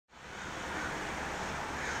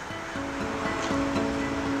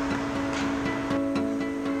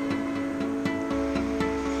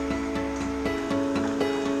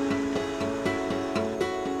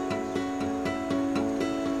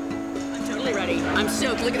everybody. I'm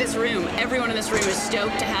stoked. Look at this room. Everyone in this room is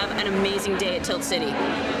stoked to have an amazing day at Tilt City.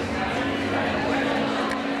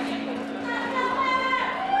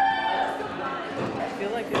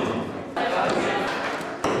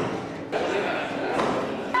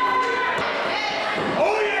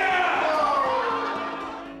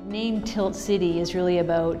 Name Tilt City is really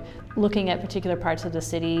about looking at particular parts of the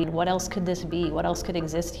city. What else could this be? What else could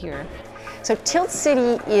exist here? So Tilt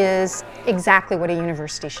City is exactly what a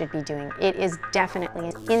university should be doing. It is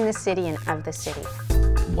definitely in the city and of the city.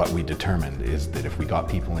 What we determined is that if we got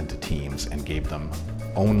people into teams and gave them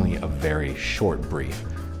only a very short brief,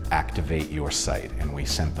 activate your site, and we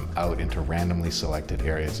sent them out into randomly selected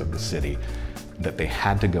areas of the city, that they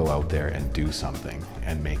had to go out there and do something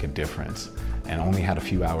and make a difference, and only had a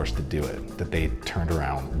few hours to do it, that they turned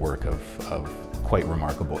around work of quite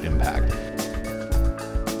remarkable impact.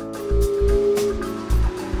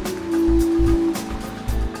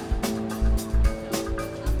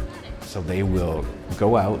 So they will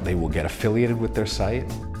go out, they will get affiliated with their site,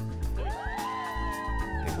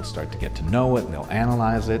 they will start to get to know it, they'll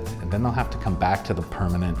analyze it, and then they'll have to come back to the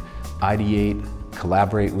permanent, ideate,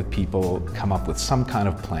 collaborate with people, come up with some kind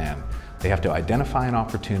of plan. They have to identify an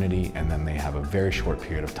opportunity, and then they have a very short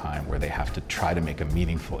period of time where they have to try to make a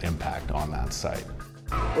meaningful impact on that site.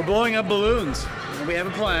 We're blowing up balloons, and we have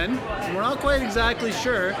a plan. We're not quite exactly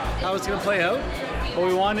sure how it's going to play out, but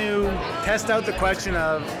we want to test out the question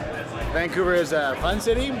of Vancouver is a fun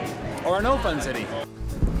city or a no fun city.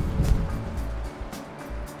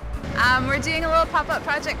 We're doing a little pop-up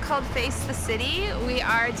project called Face the City. We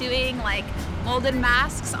are doing like molded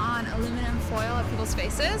masks on aluminum foil of people's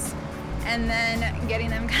faces and then getting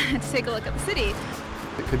them kind of to take a look at the city.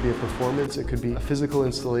 It could be a performance, it could be a physical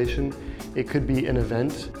installation, it could be an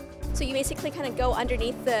event. So you basically kind of go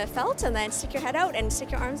underneath the felt and then stick your head out and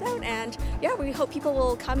stick your arms out, and yeah, we hope people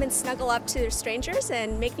will come and snuggle up to strangers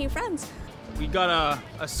and make new friends. We got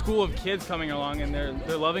a school of kids coming along, and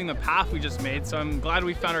they're loving the path we just made, so I'm glad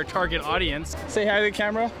we found our target audience. Say hi to the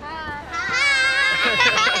camera. Hi!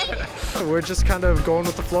 We're just kind of going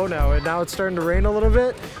with the flow now, and now it's starting to rain a little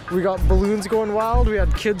bit. We got balloons going wild, we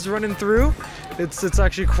had kids running through. It's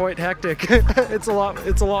actually quite hectic. It's a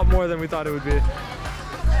lot more than we thought it would be.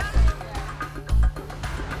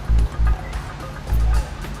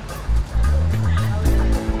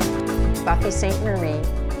 Buffy St. Marie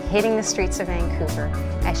hitting the streets of Vancouver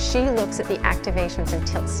as she looks at the activations in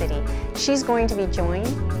Tilt City. She's going to be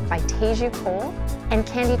joined by Teju Cole and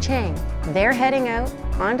Candy Chang. They're heading out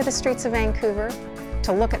onto the streets of Vancouver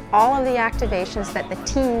to look at all of the activations that the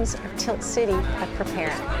teams of Tilt City have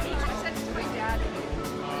prepared.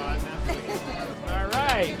 All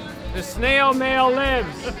right, the snail mail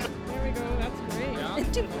lives. There we go, that's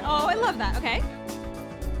great. Oh, I love that, okay.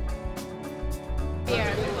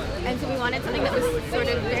 Here. And so we wanted something that was sort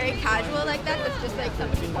of very casual like that, that's just like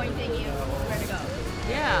somebody pointing you where to go.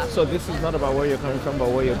 Yeah. So this is not about where you're coming from,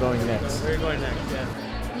 but where you're going next. Where you're going next,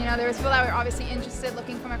 yeah. You know, there was people that were obviously interested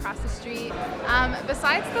looking from across the street.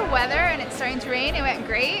 Besides the weather and it's starting to rain, it went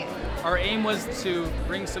great. Our aim was to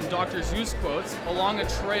bring some Dr. Seuss quotes along a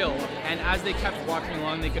trail, and as they kept walking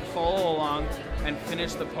along, they could follow along and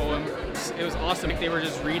finish the poem. It was awesome. They were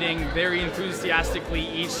just reading very enthusiastically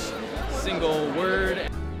each single word.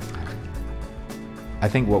 I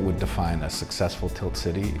think what would define a successful Tilt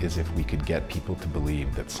City is if we could get people to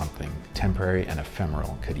believe that something temporary and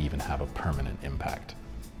ephemeral could even have a permanent impact.